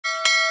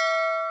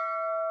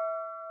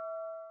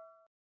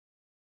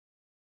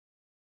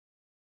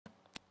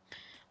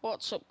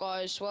What's up,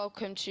 guys?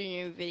 Welcome to a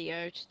new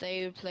video.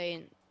 Today we're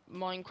playing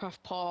Minecraft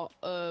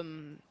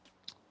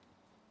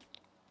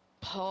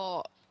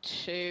part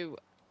 2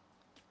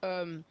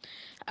 and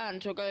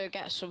we're going to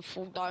get some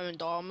full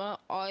diamond armor.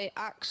 I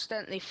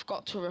accidentally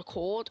forgot to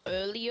record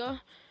earlier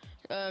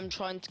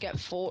trying to get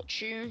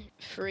fortune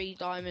 3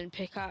 diamond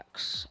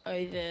pickaxe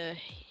over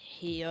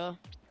here.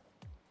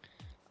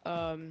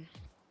 I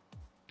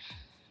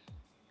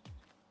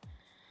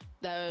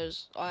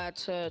had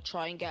to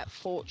try and get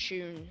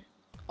fortune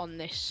on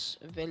this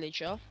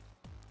villager.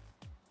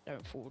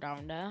 Don't fall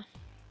down there.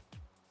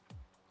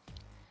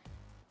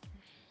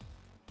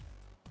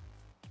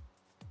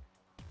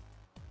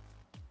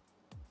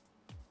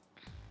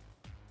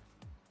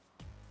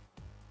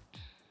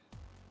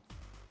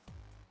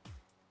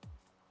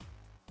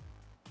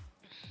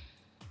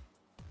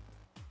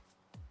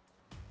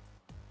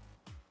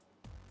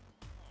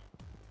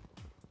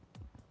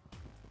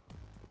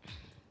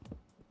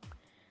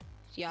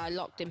 Yeah, I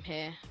locked him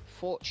here.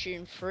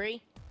 Fortune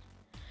 3,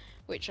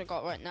 which I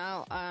got right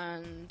now,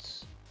 and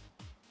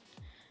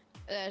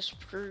there's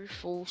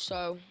proof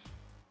also.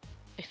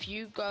 If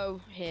you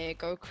go here,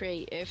 go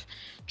creative,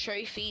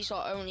 trophies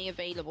are only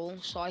available,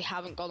 so I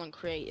haven't gone on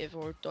creative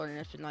or done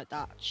anything like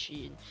that,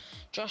 cheating,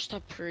 just to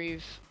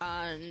prove.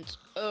 And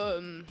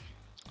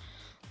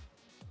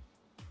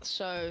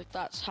so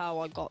that's how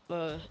I got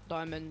the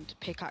diamond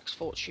pickaxe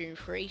fortune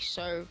 3.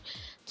 So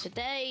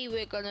today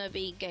we're gonna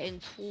be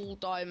getting full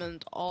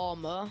diamond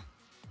armor.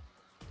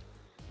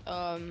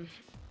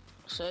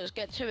 So let's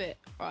get to it.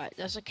 Right,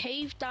 there's a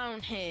cave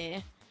down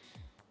here.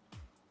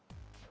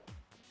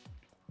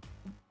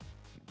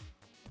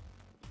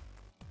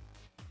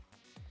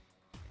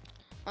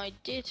 I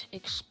did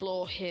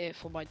explore here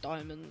for my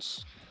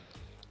diamonds,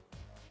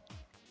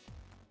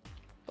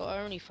 but I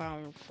only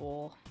found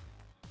 4.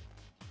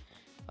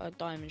 A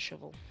diamond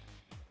shovel.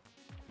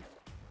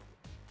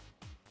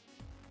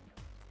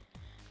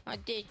 I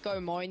did go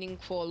mining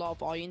for a lot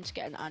of iron to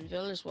get an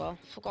anvil as well.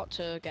 Forgot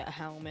to get a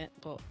helmet,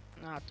 but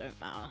that don't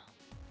matter.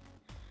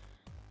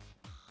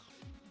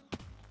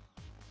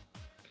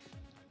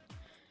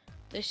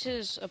 This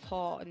is a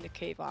part in the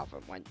cave I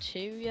haven't went to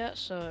yet,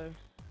 so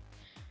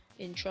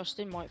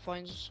interesting, might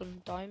find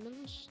some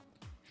diamonds.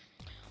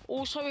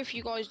 Also, if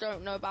you guys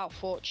don't know about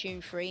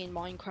Fortune 3 in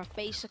Minecraft,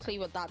 basically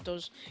what that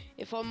does,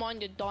 if I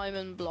mine a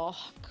diamond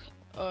block,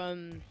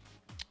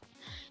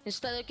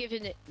 instead of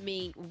giving it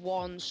me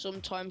 1,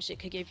 sometimes it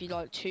could give you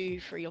like 2,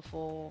 3 or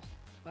 4,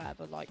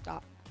 whatever, like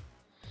that.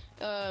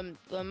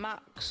 The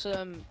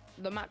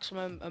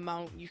maximum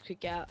amount you could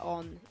get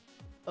on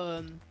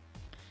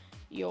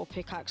your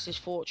pickaxe is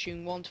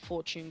Fortune 1 to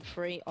Fortune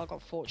 3. I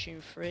got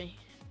Fortune 3.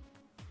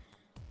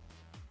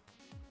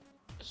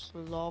 There's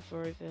lava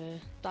over here.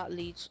 That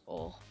leads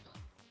up.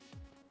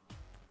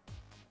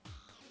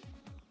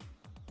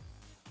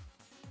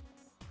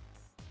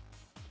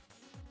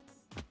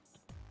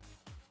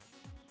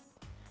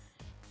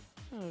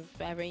 A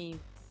very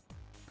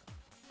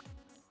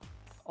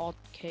odd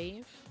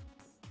cave.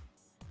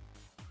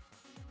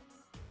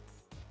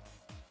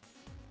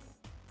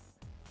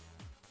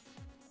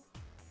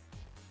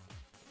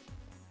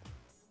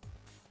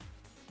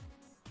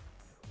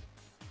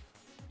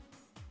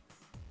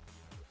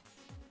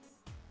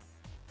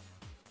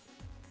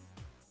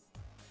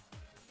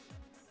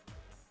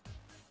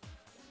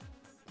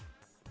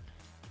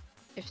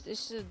 If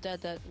this is a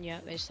dead end, yeah,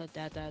 it's a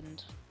dead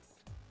end.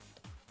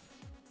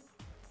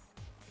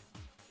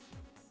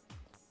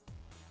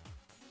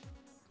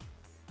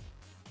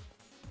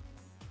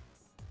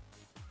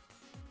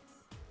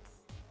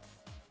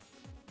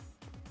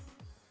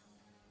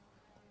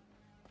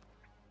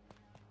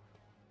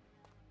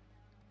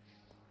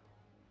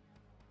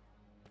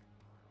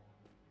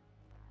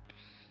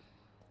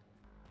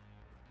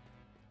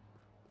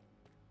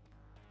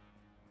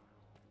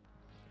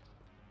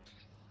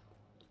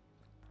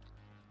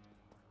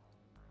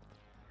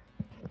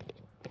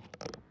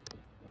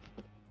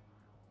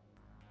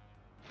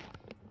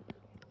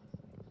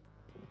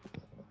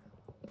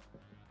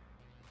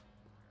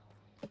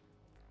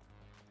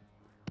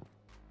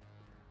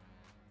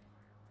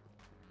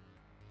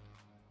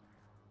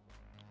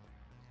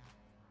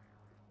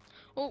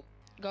 Oh,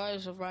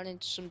 guys, I've ran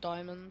into some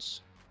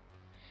diamonds.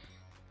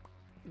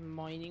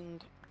 Mining.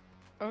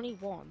 Only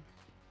 1.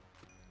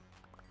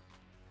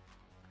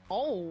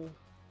 Oh!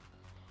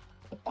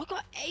 I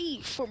got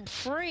 8 from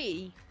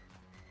 3!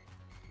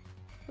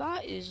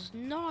 That is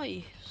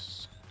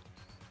nice!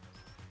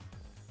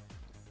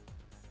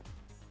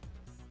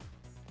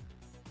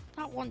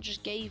 That one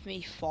just gave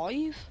me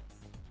 5?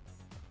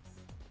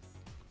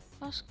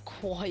 That's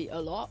quite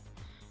a lot.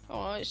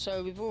 Alright,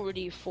 so we've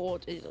already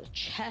afforded a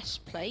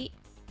chest plate.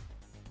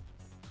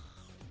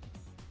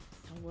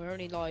 And we're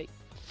only like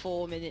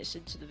 4 minutes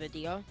into the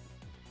video.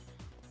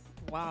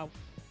 Wow,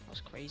 that's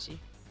crazy.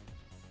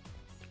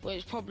 Well,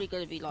 it's probably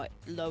going to be like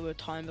lower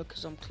timer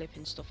because I'm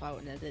clipping stuff out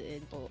and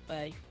editing, but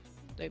hey,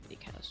 nobody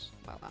cares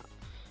about that.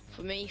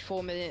 For me,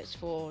 4 minutes.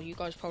 For you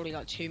guys, probably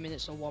like 2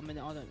 minutes or 1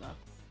 minute, I don't know.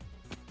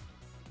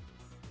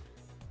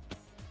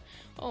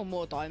 Oh,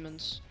 more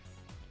diamonds.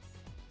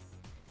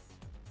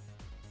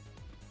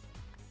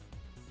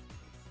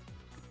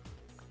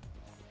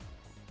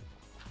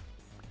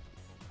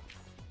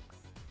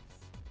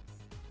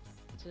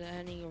 Is there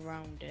any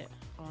around it?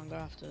 Oh, I'm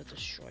gonna have to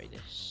destroy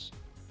this.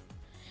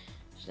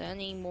 Is there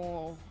any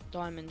more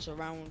diamonds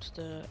around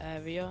the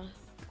area?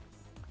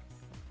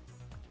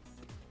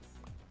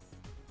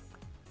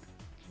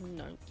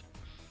 Nope.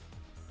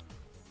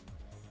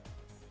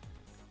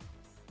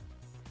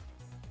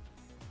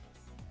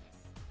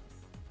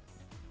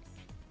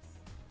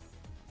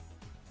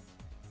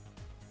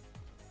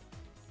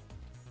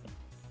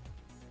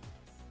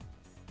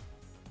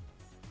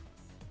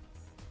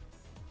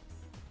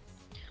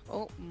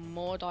 Oh,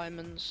 more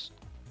diamonds.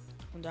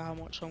 Wonder how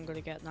much I'm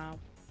gonna get now.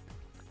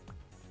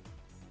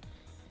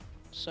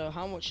 So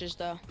how much is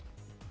there?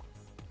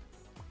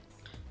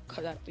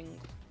 Collecting.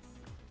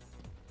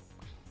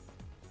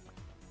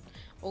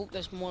 Oh,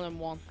 there's more than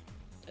one.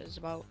 There's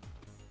about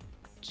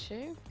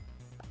 2?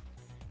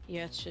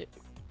 Yeah, 2.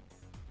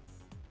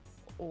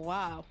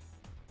 Wow.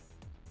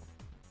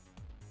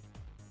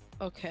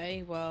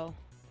 Okay, well,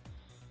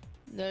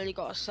 nearly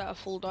got a set of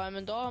full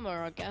diamond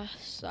armor, I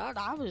guess. That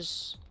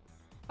was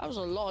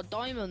a lot of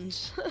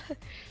diamonds.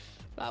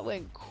 That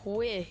went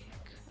quick.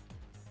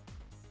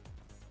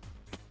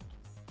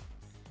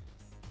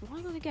 Am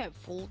I gonna get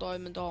full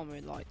diamond armor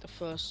in like the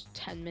first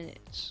 10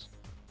 minutes?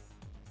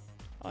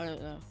 I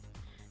don't know.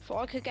 If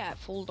I could get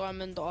full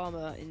diamond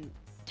armor in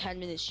 10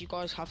 minutes, you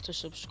guys have to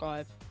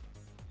subscribe.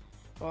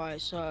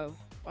 Right, so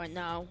right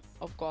now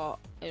I've got,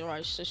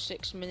 alright, so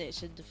 6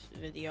 minutes in the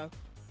video.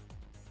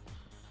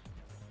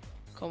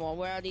 Come on,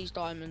 where are these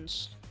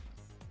diamonds?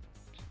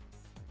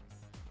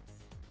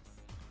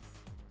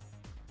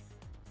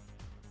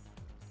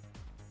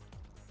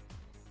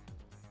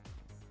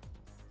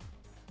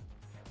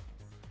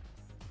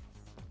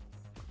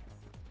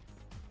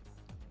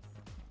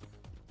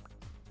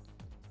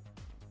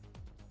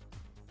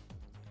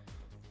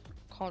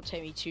 Can't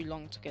take me too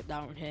long to get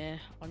down here.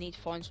 I need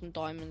to find some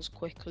diamonds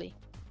quickly.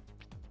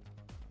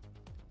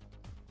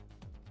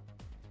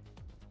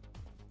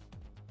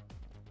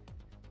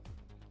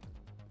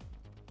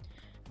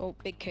 Oh,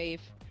 big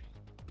cave.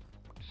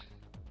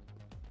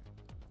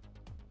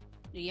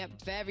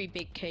 Yep, very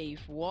big cave.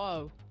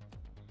 Whoa.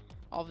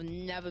 I've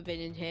never been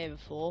in here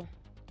before.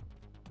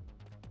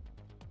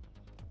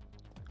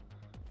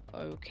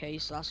 Okay,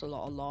 so that's a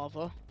lot of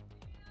lava.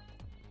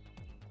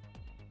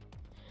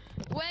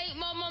 Wait,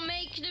 Mom, I'm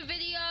making a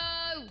video!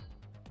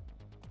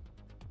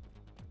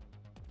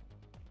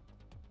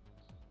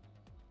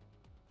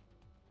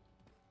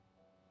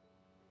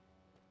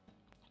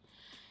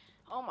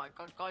 Oh my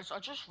god, guys, I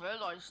just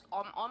realized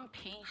I'm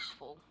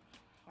peaceful,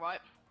 right?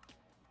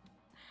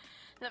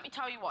 Let me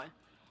tell you why.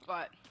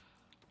 Right.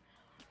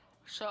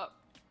 So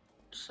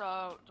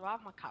do I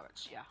have my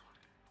carrots? Yeah.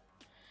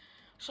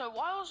 So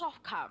while I was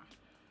off cam,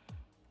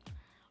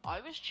 I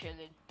was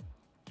chilling,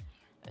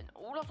 and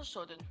all of a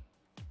sudden,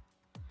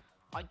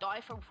 I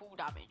died from full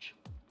damage.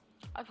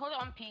 I put it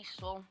on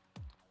peaceful.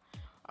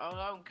 I'll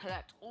go and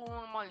collect all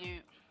of my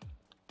loot,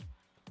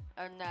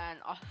 and then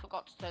I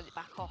forgot to turn it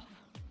back off.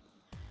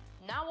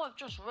 Now I've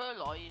just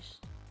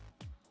realised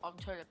I've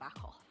turned it back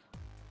off.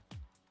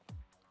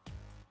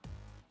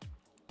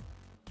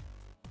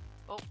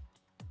 Oh,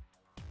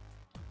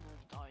 I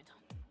nearly died.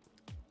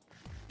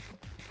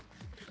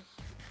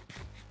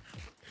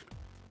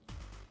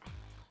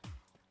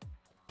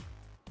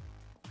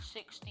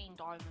 $16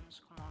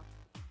 diamonds, come on.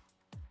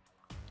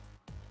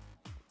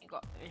 You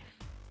got this.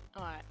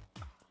 Alright.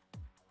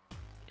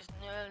 It's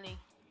nearly.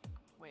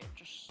 Wait,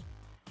 just.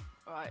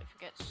 Alright, if it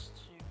gets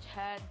to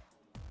 10,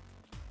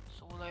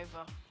 it's all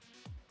over.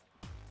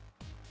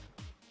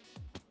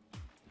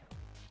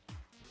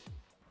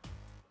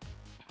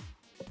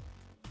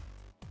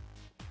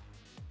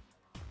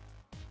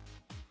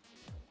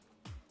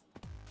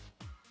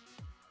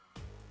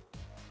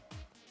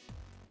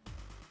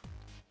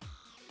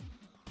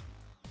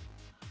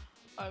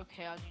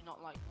 Okay, I do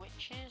not like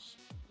witches.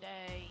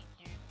 They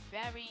do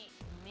very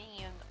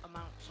minion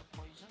amounts of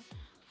poison.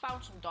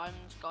 Found some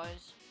diamonds,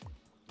 guys.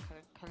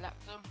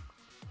 Collect them.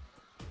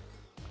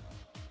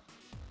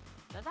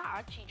 Did that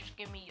actually just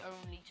give me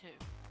only 2?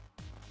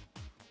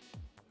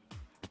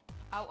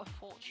 Out of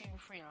Fortune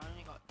 3, I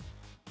only got.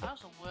 That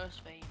was the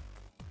worst thing.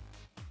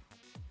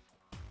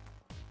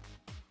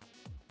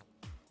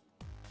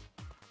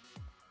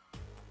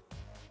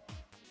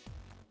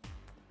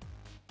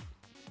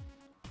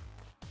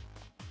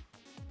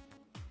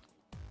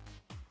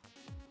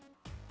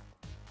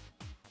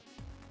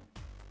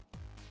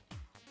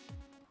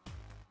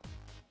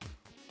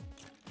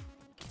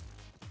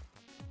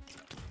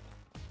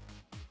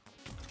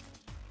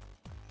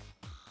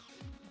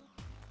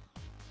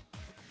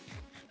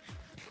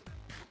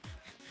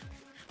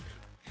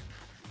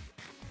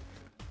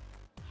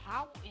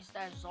 How is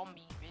there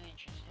zombie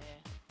villagers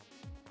here?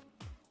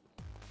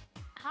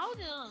 How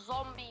did a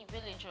zombie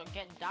villager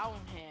get down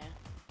here?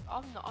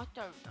 I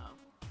don't know.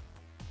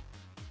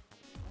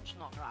 I'm just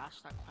not gonna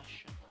ask that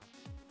question.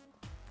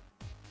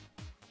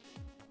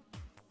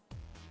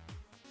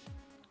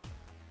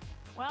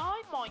 When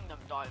I mine them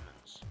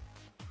diamonds,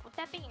 would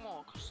there be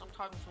more? Because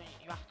sometimes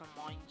you have to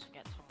mine to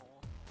get to more.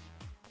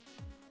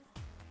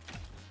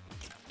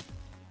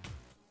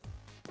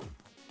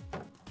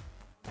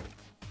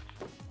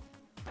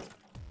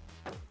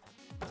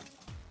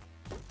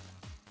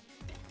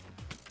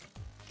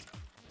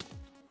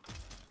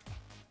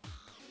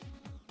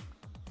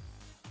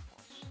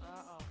 What's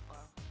that? Oh,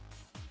 well.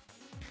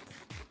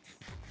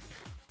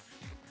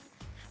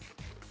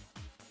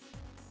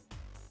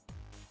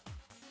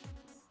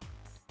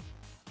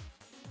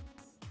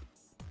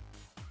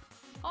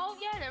 Oh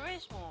yeah, there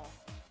is more.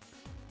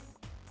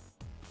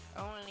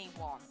 Only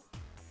one.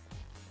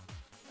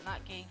 And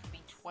that gave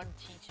me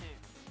 22.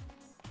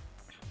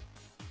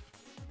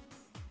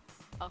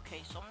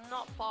 Okay, so I'm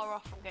not far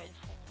off from getting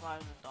full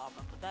diamond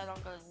armor, but then I'm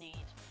gonna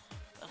need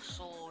a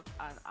sword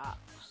and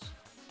axe.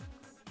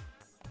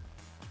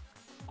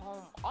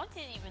 I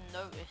didn't even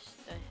notice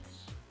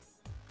this.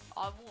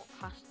 I walked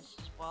past this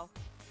as well.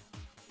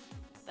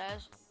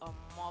 There's a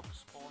mob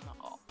spawner.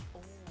 Oh,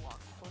 I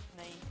could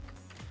make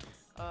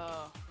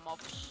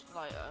mobs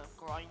like a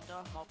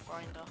mob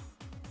grinder.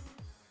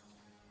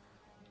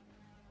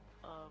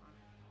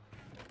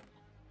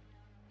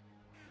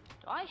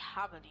 Do I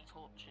have any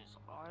torches?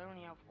 I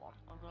only have one.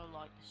 I'm gonna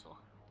light this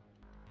up.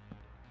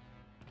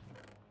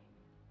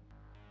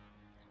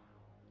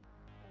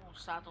 Oh,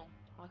 saddle.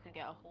 I can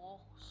get a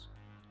horse.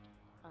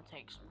 I'll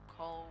take some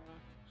coal,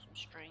 some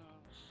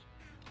strings.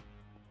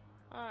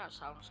 Oh, that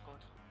sounds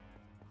good.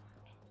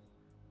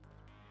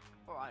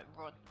 Alright,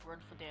 run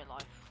for dear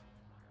life.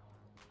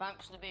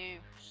 Thanks for the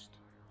boost.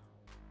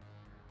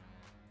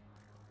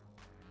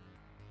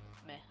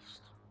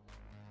 Missed.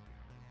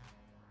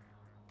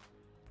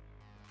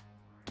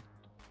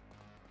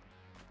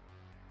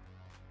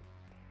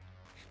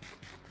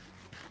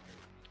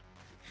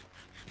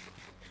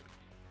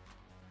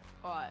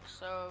 Alright,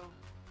 so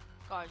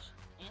guys,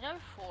 you know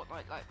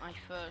Fortnite, like my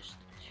first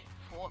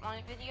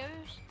Fortnite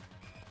videos?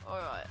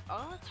 Alright,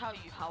 I'm gonna tell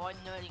you how I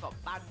nearly got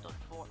banned on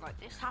Fortnite.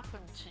 This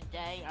happened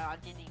today and I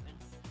didn't even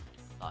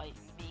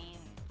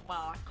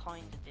well, I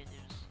kinda did,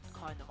 it was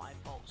kinda my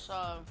fault.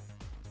 So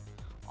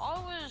I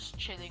was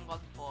chilling on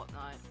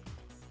Fortnite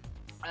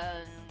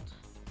and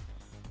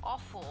I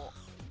thought,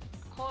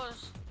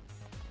 because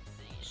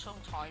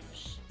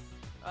sometimes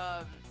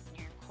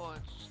you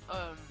could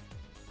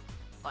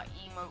like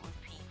emote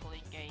with people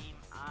in game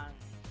and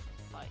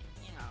like,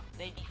 you know,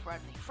 they'd be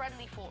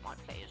friendly Fortnite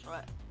players,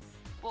 right?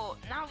 But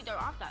now we don't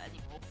have that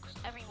anymore because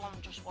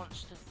everyone just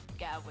wants to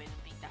get a win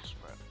and be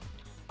desperate.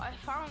 I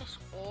found this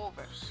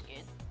aura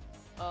skin.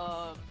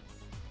 I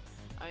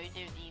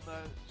did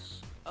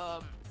emotes.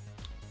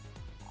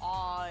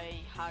 I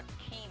had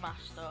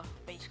Keymaster,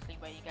 basically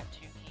where you get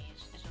 2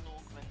 keys. It's an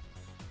augment.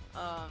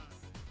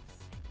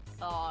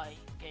 I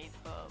gave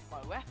her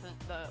my weapon,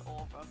 the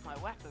aura of my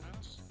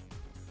weapons,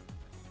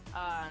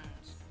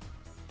 and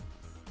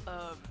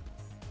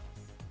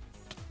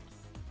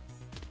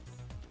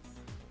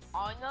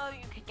I know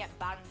you could get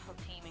banned for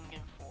teaming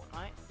in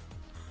Fortnite.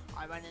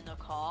 I ran in a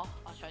car,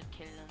 I tried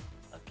killing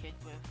a kid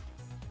with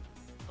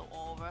the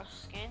aura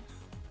skin.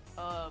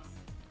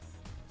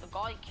 The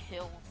guy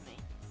killed me.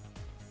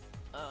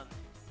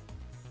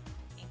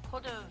 He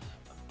could have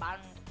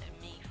banned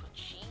me for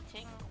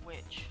cheating,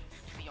 which,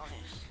 to be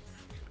honest,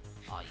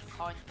 I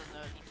kind of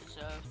nearly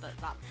deserved at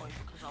that point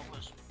because I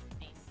was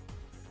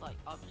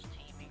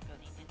teaming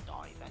and he did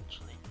die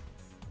eventually.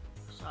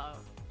 So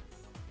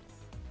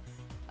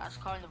that's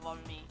kind of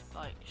on me,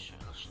 like, I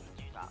shouldn't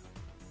do that.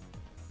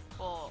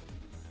 But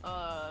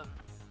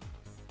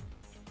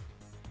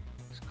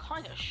it's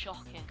kind of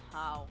shocking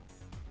how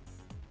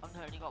I've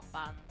nearly got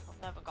banned.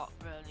 I've never got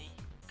really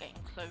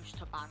getting close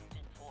to banned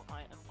in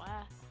Fortnite, and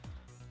where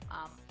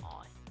am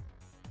I?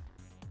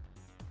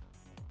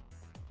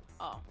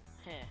 Oh,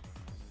 here.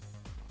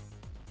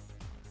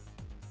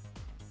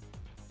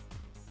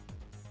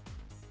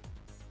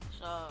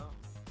 So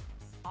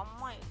I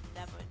might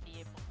never be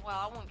able, well,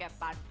 I won't get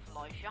banned for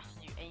life. You have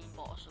to do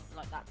aimbot or something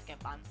like that to get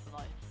banned for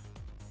life.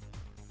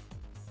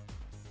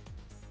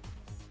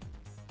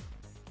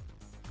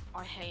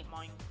 I hate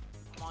mine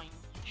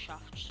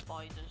shaft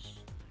spiders.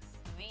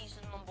 The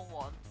reason number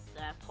one,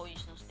 they're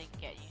poisonous, they can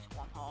get you to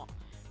 1 heart.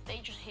 They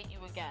just hit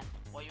you again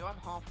while you're on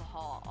half a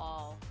heart.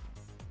 Oh,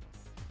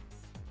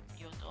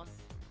 you're done.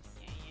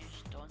 You're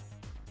just done.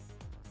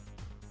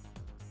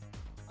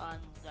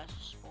 And there's a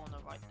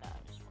spawner right there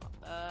as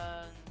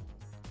well.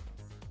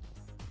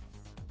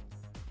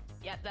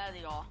 Yeah, there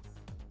they are.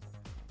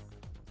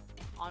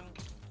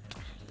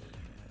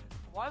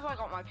 Why have I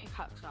got my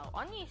pickaxe out?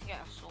 I need to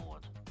get a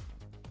sword.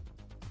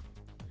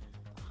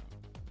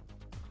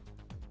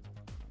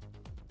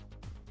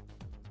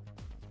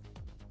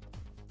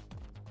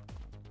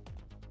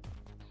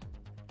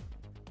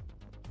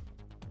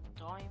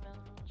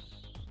 Diamonds,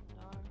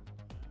 no.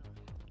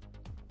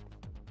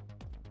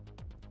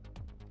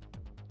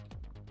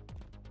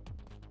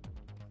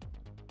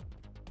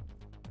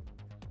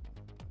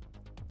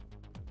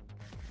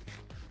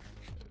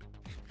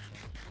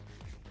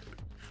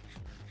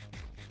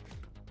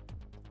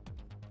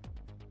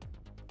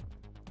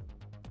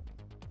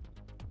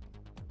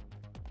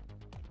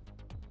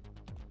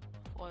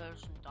 Oh,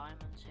 there's some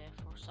diamonds here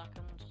for a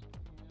second.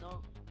 No.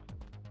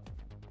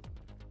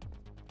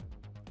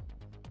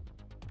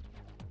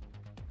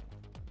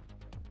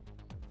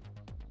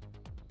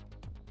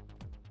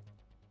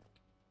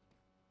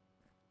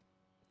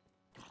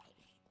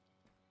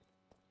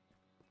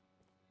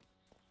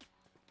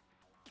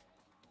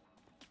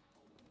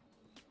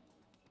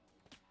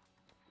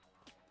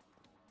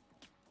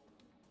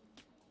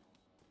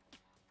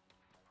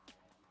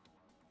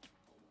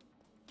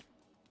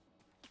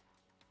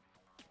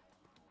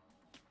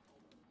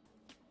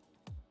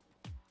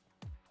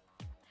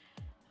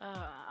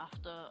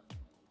 After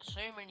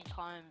so many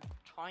times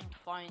trying to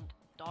find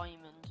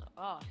diamonds,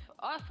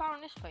 I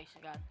found this place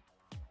again.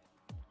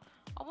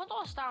 I wonder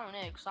what's down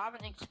here because I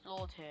haven't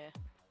explored here.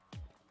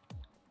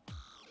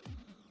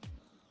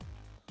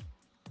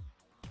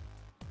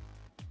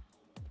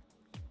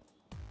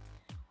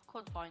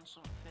 Could find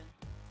something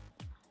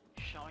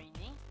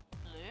shiny,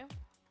 blue,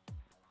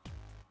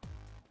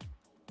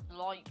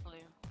 light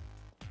blue,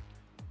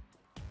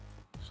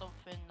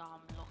 something that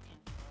I'm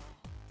looking for.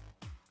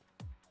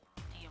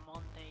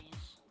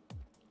 Diamondes.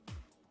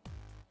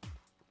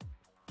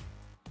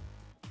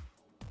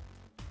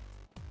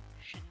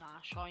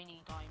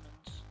 Shiny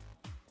diamonds.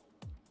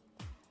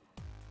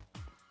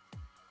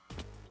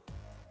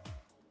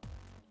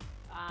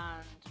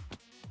 And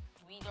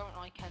we don't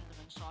like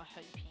Enderman, so I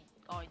hope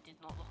I did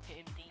not look at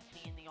him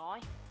deeply in the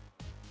eye.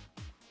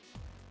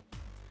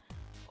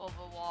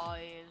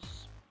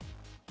 Otherwise,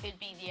 it'd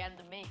be the end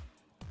of me.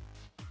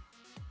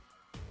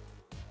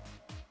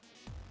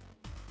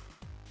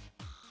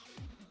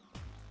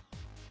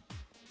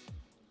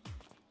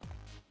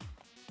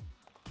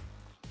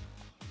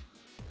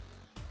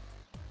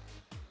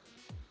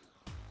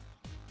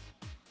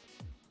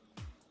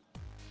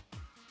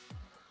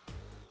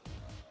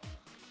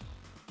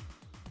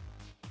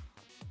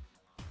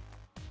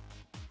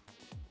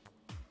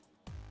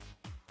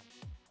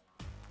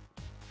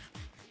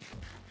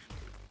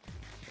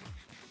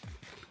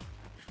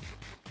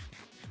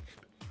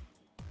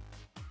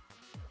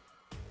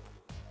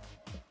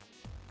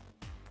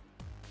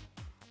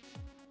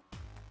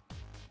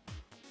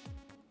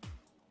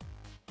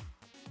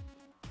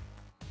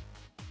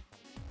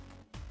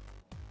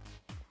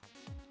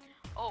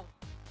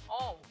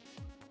 Oh,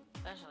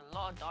 there's a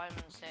lot of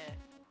diamonds here.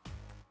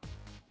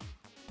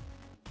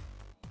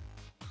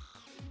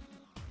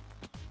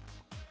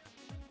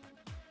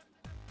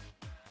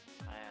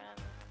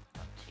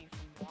 Got 2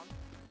 from 1.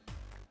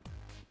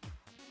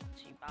 Not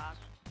too bad.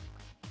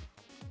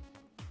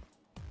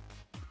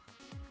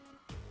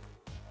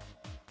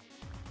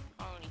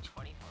 Only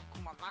 24.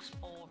 Come on, that's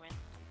boring.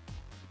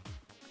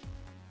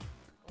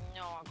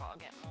 No, I gotta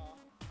get more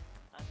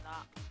than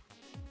that.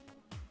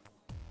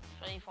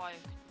 25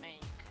 could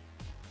make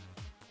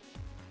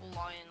full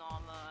iron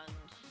armor and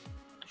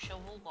a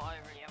shovel, but I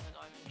already have a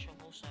diamond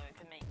shovel, so it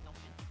can make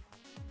nothing.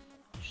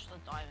 It's just a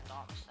diamond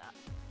armor set.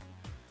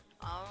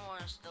 I don't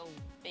want to still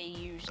be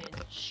using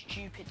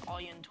stupid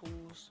iron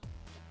tools.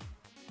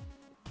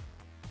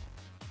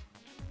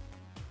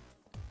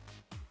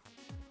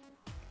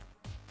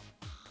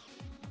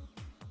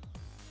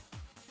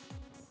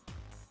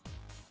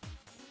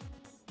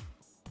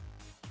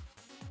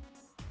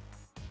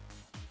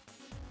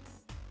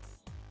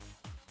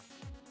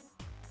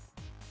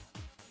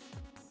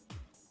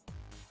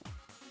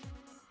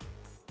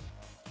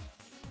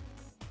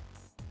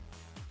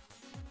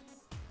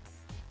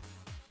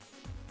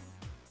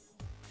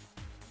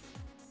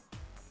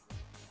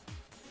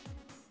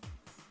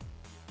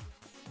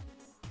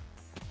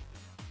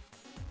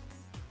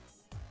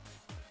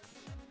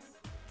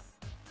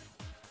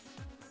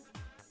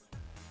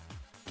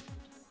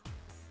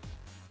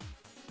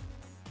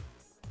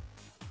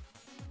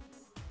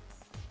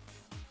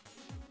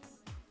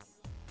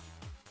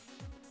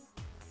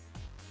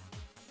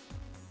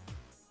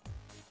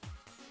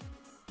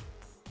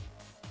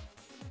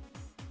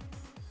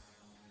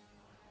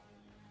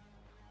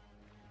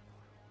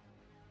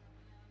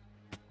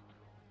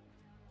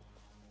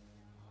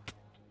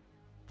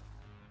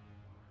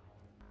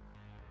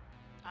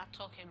 That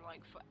took him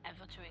like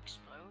forever to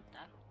explode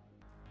then.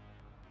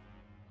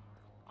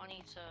 I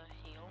need to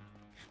heal.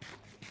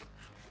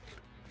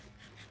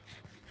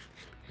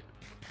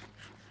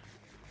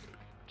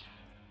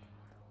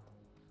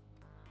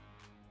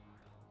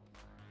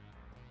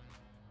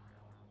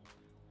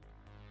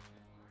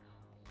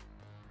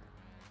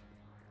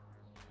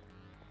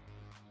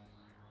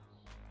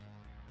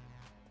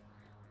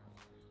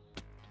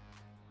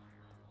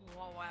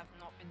 Whoa, I have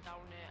not been down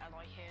here and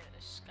I hear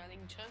a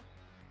skeleton.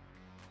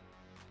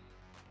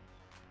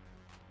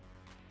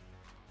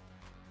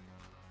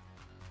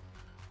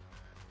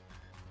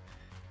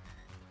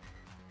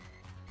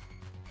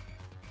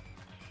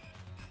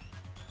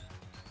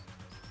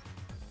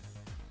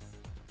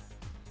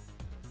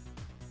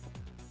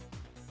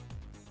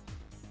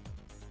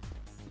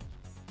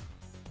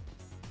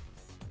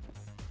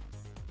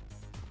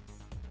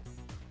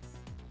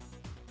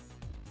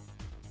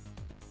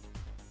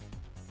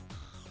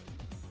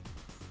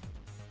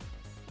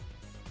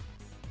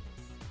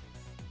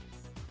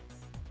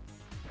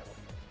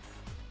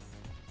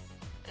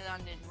 It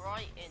landed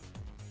right in.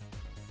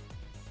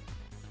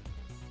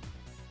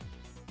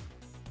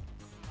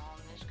 Come on,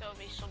 there's gotta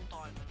be some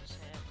diamonds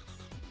here.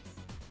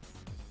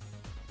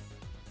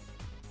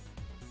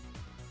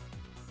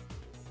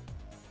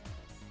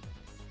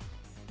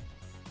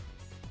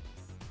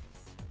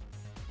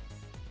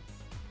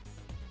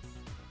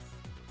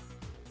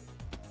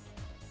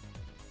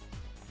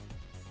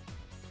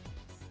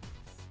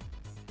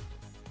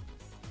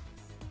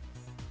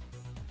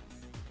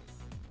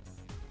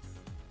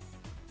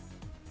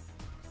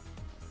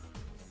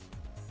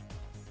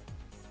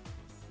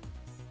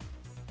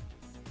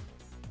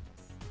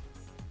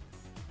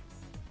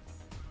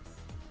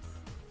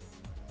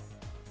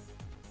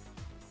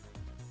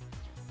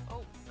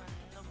 Oh,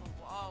 another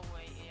wall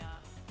way here.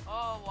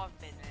 Oh,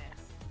 I've been there.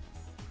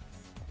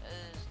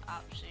 There's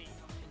absolutely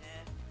nothing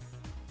here.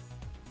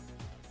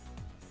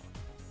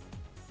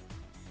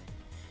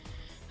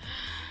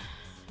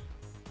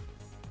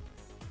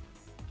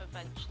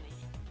 Eventually,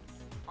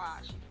 I'll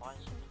actually find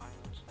some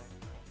diamonds,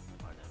 hopefully.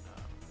 I don't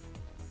know.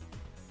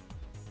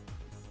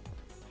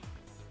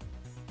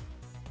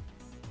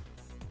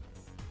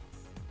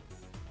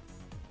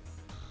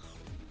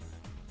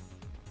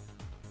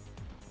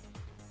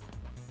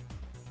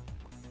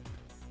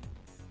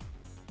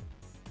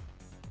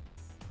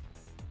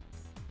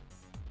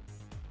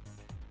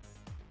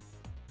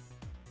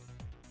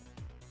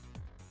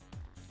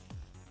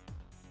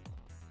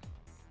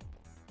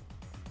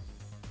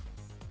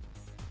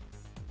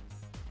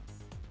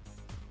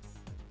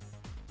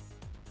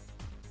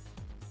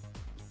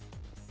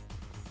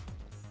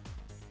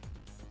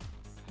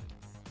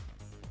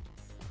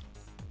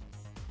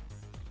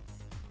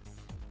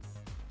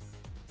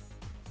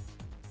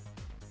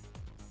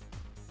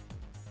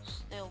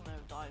 Still no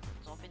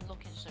diamonds. I've been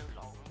looking so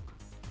long.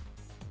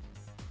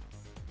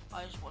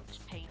 I just want this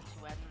pain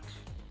to end.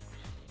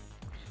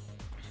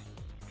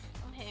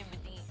 I'm hitting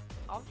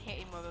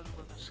with him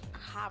with a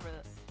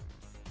carrot.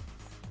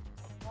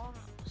 One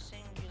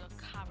singular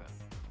carrot.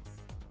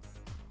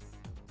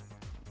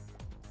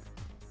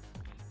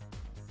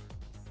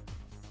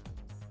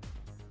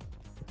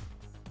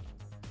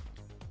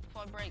 If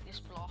I break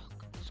this block,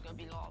 there's gonna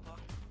be lava.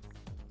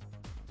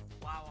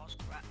 Wow, I was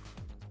correct.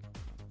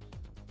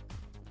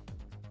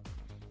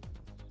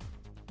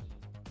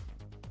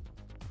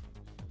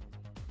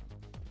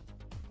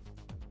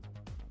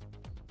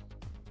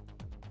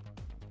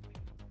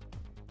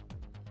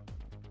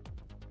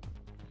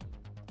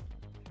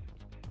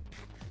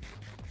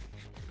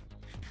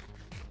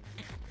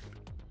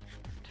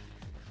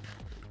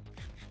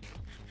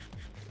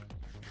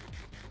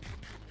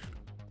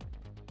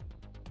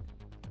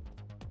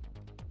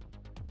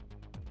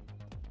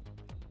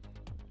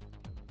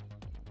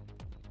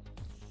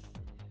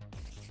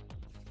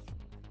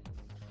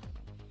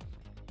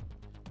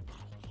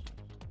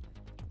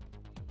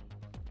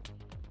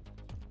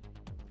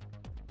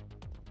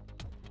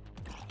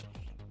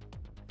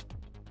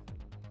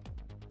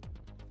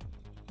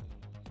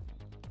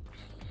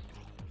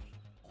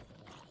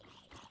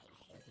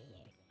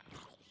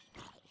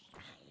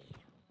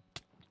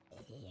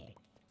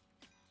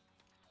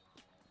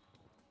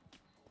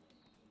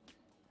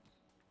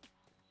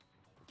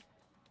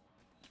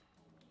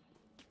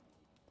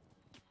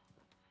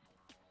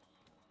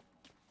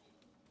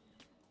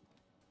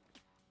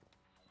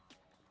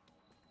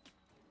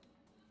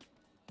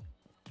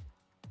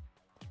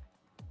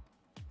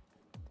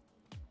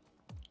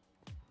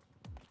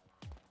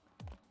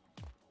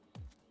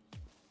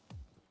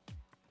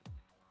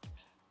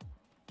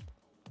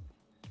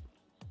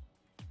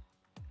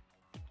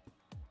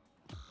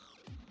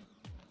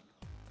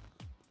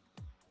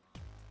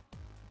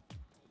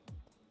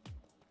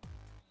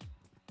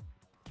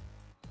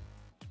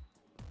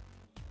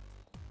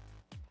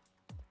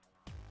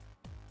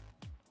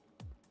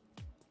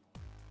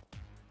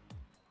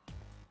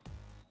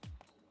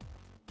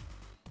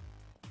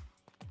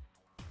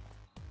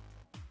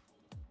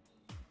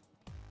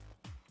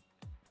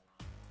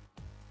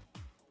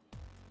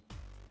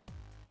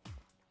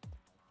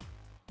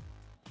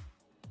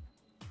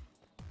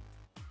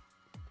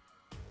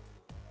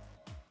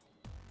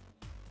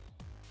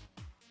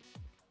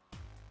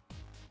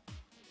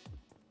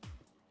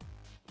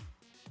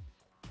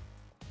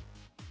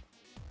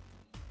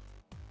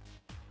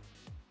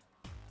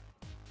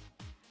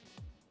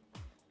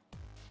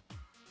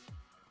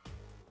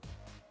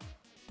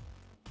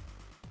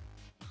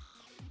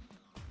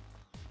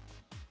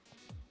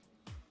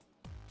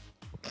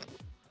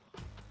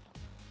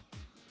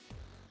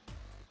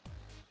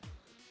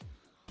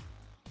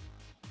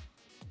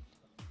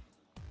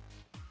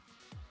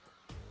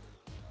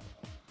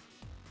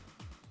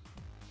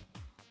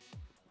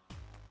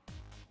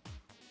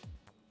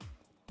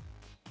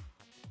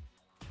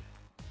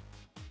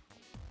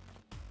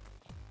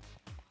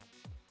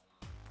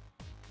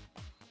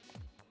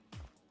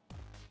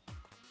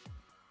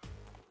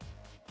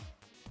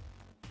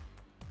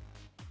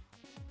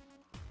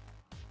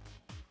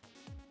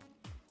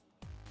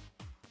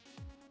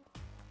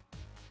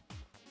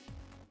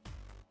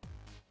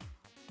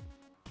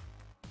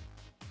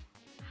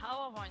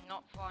 How have I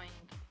not find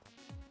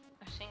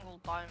a single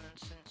diamond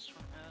since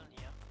from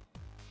earlier?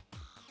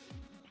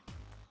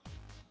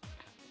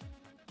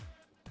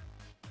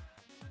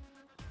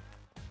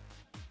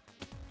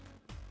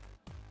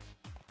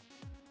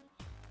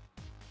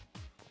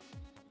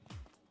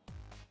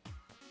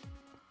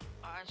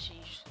 I actually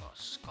just got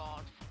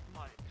scarred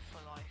for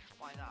life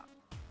by that.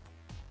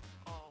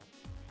 Oh.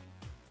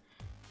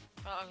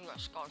 I feel like I got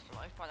scarred for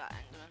life by that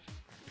Enderman.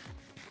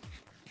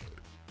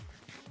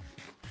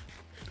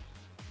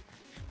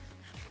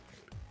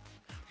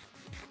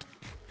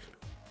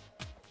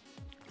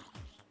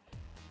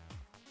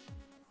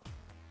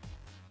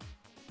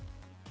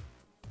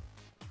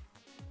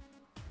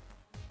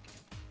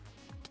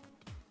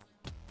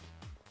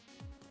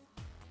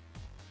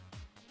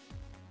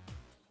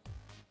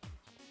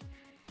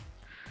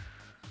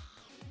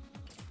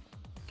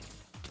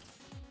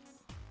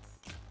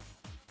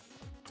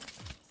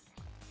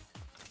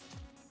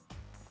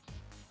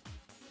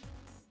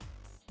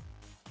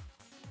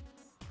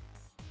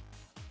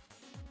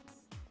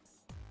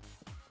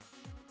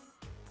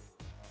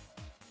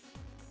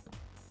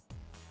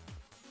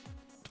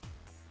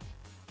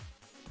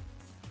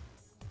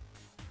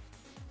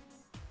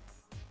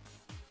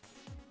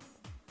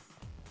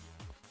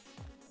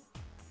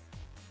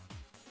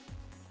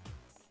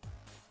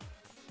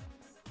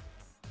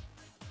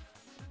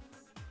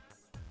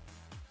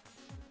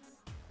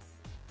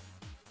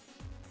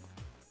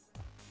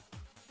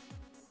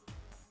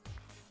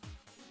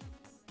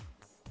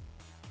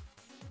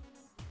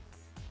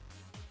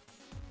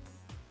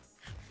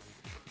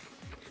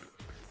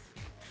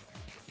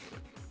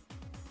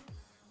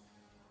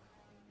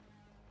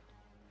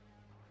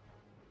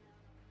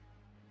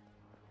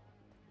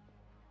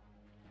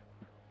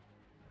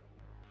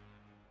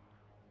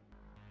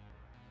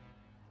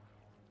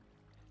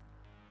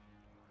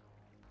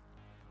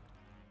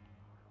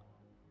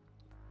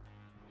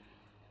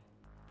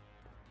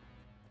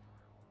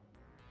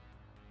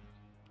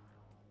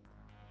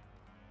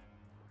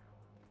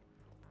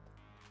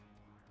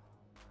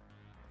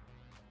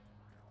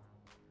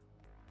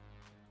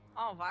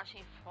 Oh, I've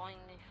actually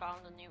finally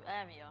found a new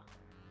area.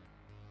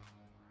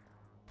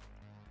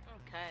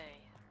 Okay.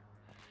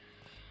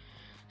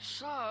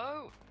 So,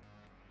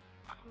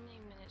 how many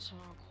minutes have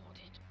I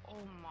recorded?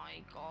 Oh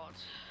my god.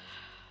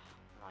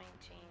 19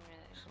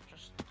 minutes of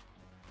just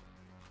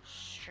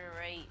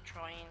straight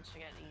trying to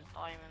get these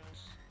diamonds.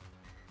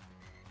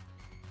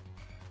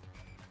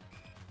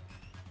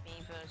 Me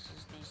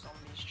versus these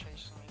zombies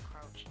chasing me,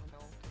 crouching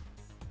build.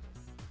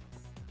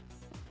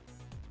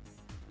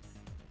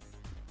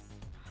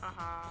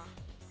 Haha.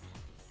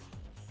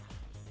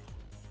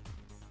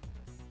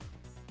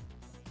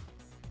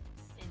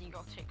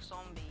 Idiotic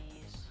zombies.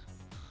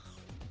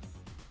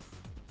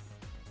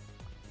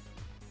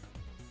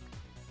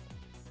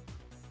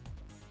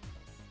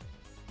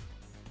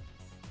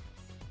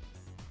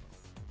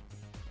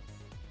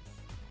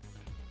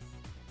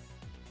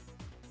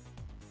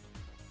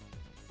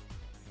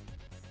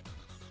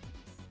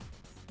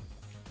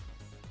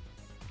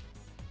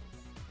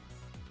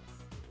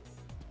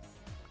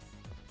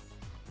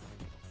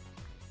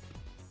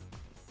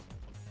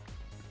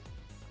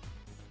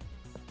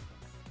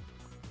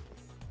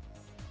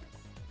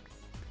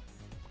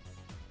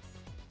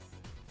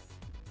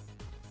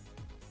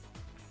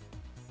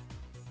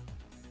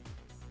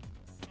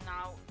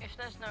 Now, if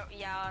there's no...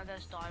 Yeah,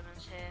 there's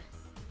diamonds here.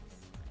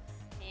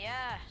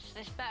 Yes,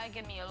 this better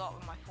give me a lot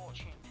with my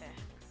fortune pick.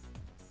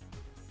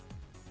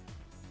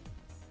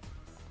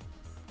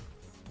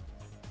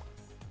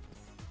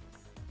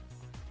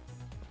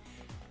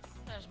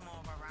 There's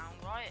more around,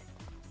 right?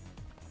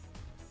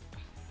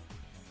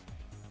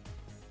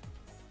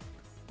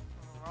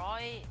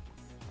 Right.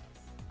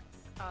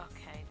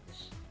 Okay,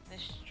 this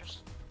is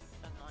just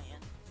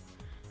annoying.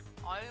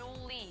 I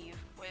will leave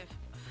with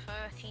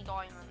 30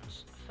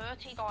 diamonds.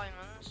 30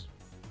 diamonds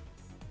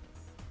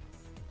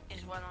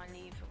is when I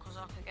leave, because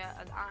I could get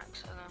an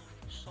axe and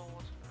a sword,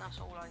 and that's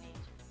all I need.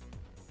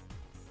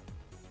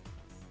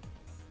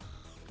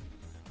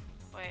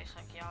 Wait a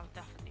sec, yeah, I've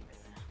definitely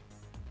been there.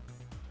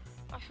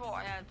 I thought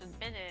I hadn't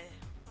been here.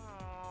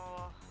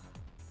 Oh.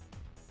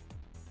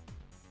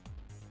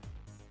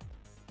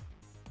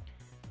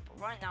 But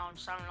right now I'm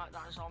sounding like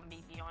that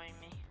zombie behind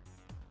me.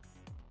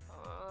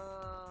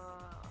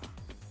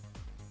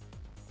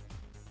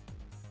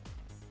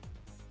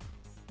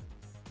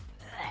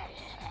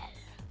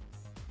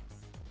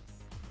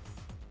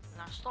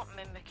 Now stop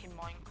mimicking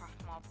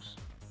Minecraft mobs.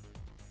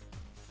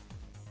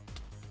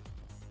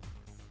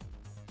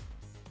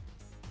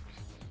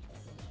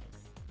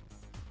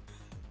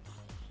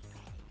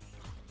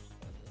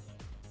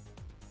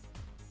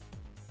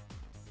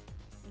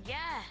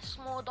 Yes,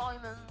 more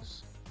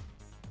diamonds.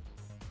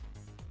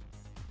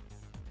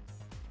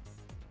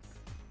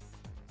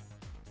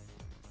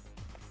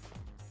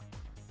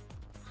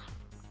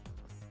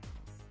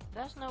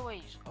 There's no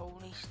way it's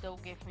only still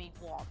give me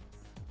one.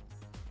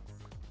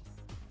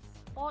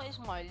 What is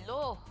my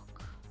luck?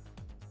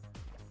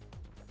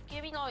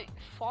 Give me like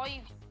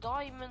 5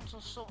 diamonds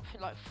or something,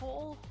 like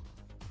 4.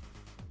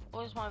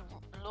 Or is my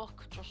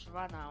luck just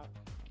ran out?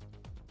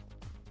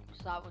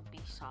 Because that would be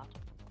sad.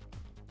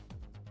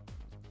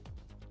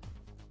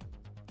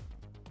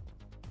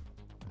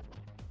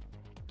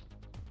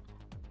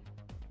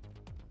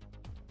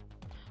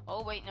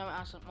 Oh wait, no it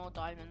hasn't, more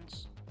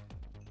diamonds.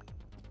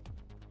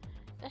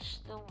 There's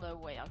still no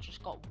way, I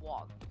just got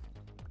one.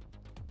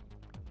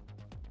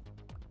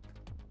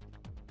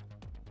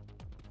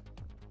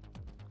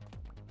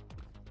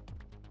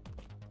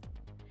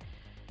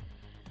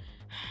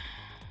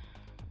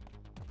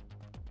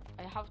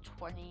 I have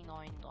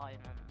 29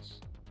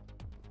 diamonds.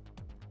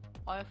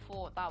 I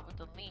thought that would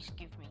at least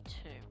give me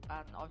 2,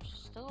 and I've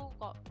still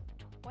got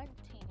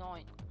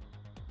 29.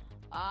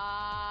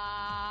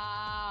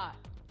 Ah!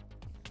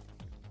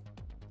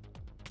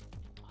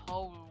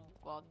 Oh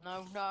god,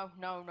 no, no,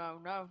 no, no,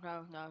 no,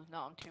 no, no, no,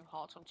 I'm too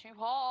hot, I'm too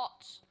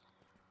hot!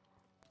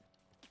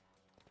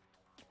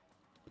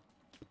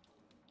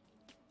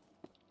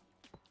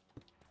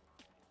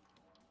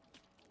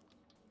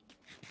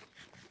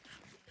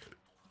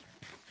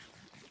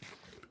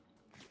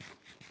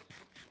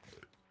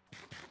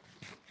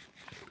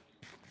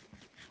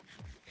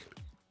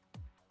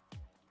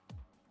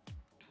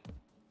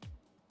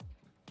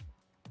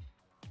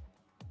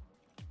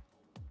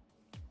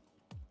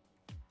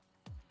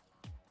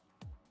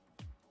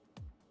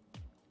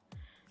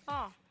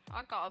 Oh,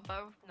 I got a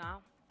bow now.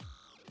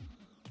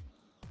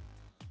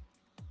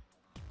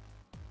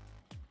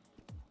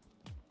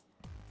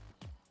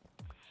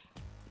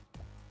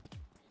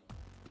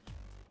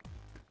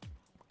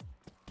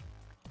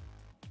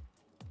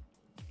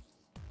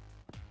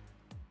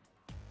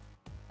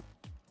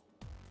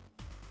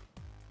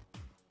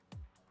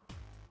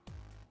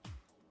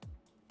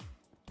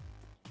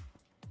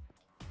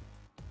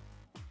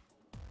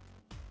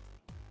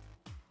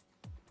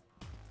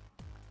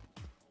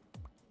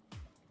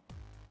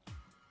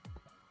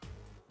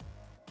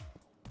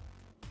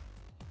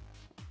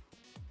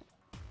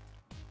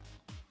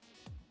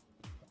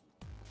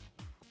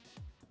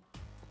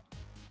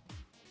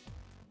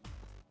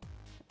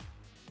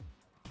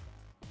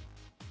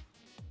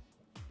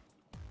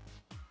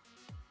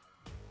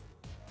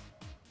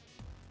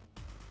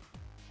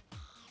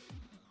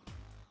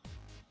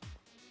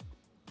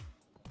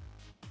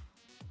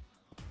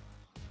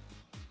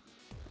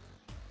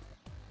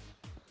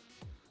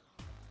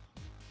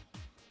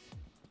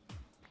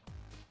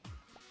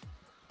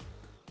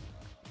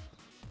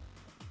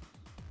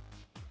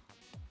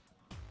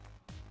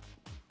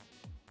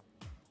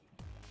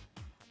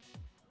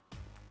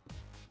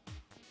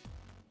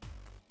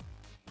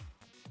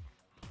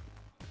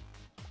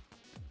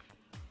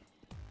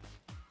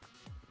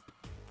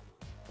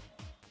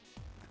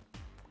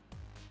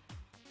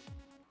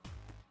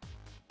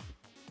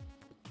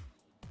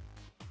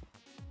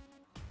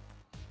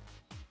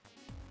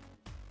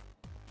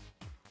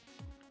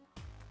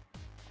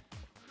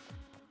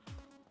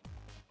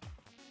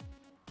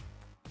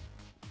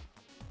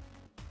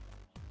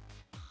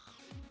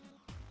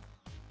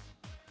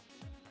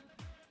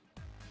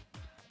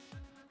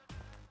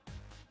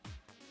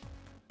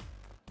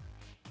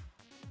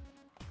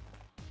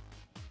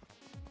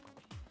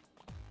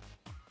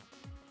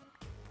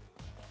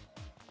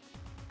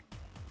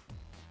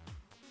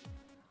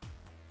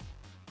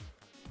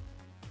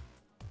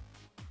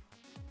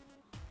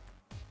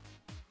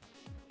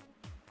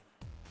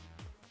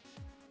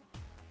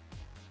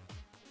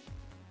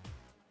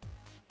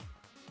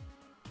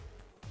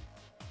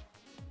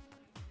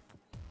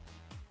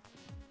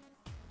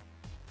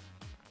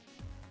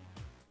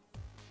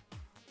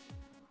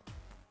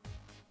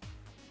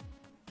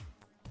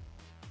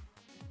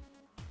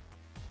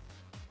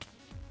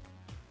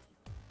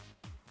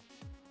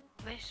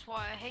 This is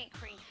why I hate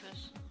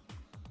creepers.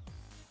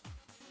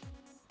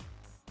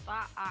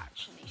 That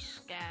actually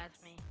scared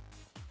me.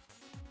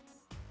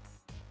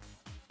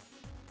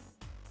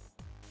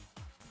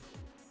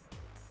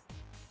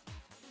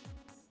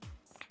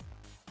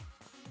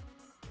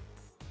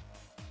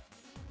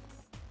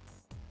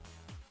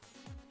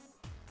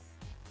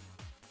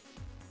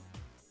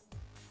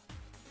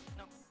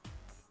 Nope.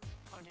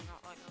 I do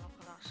not like the look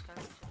of that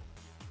skeleton.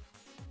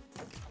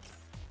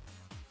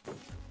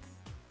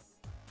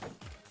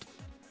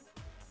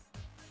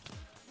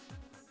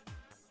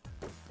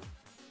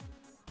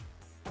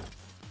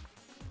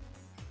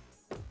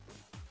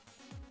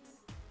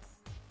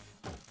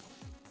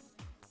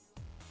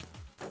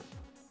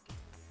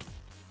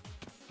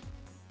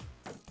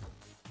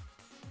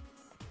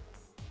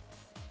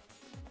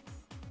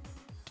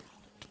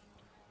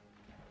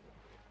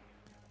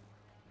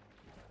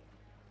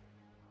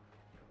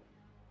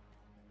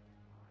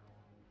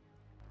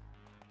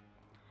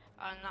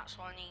 And that's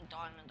why I need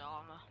diamond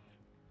armor.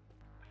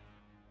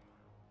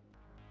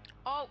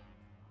 Oh!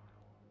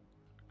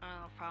 And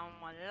I found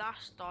my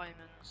last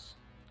diamonds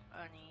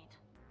I need.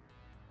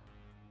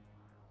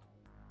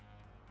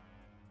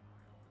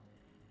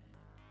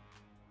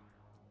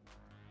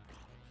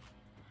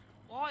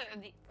 Why are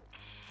the...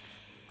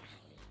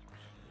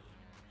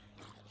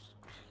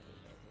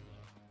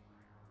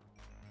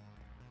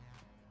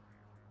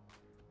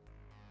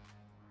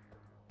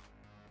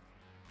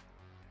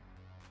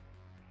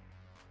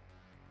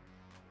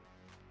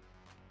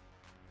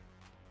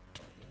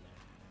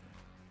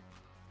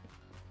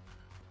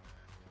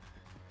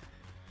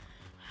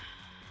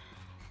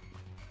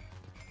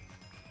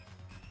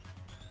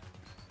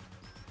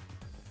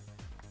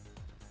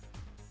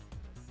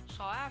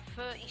 So I have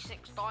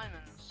 36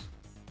 diamonds.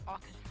 I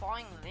could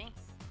finally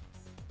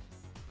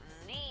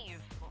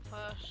leave, but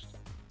first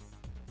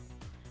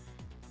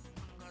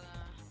I'm gonna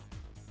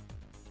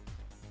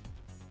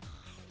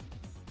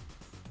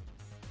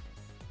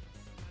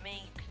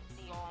make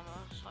the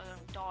armor so I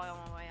don't die on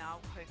my way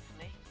out,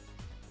 hopefully.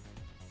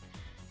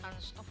 And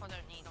the stuff I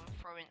don't need I'm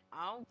throwing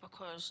out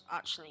because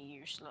actually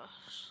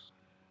useless.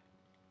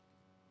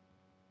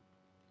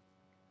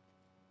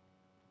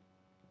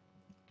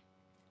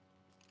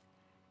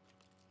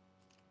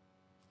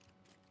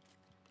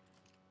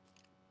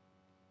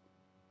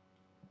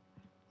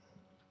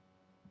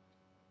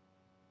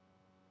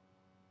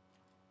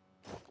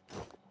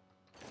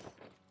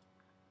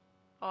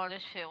 Oh,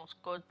 this feels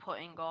good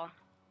putting on.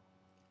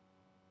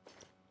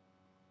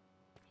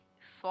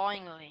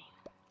 Finally.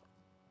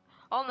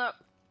 Oh no.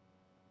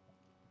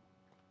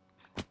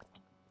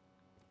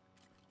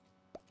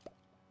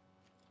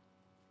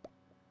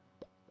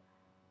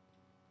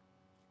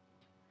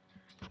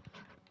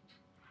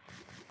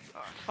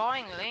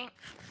 Finally.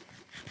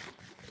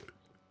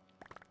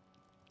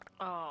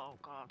 Oh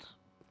god.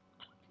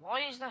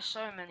 Why is there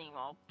so many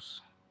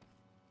mobs?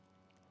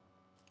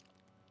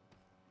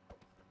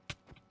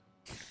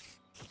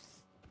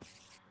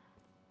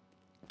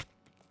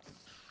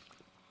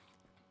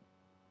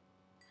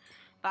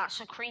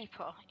 That's a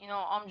creeper. You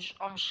know, I'm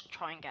just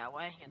trying to get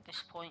away at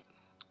this point.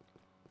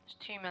 There's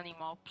too many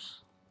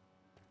mobs.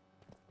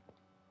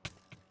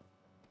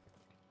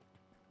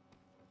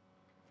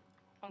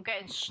 I'm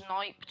getting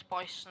sniped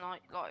by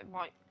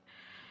like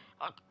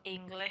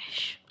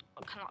English.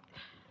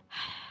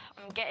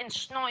 I'm getting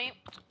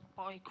sniped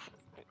by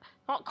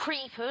not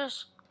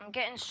creepers. I'm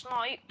getting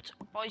sniped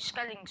by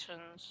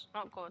skeletons.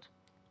 Not good.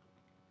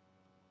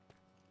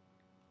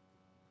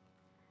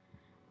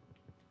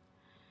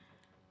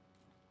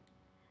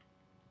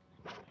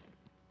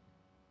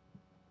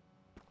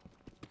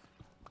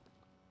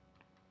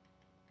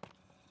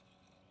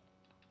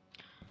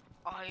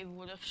 I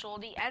would have saw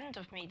the end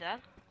of me then.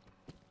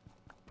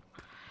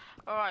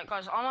 Alright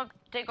guys, I'm gonna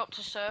dig up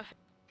to surf.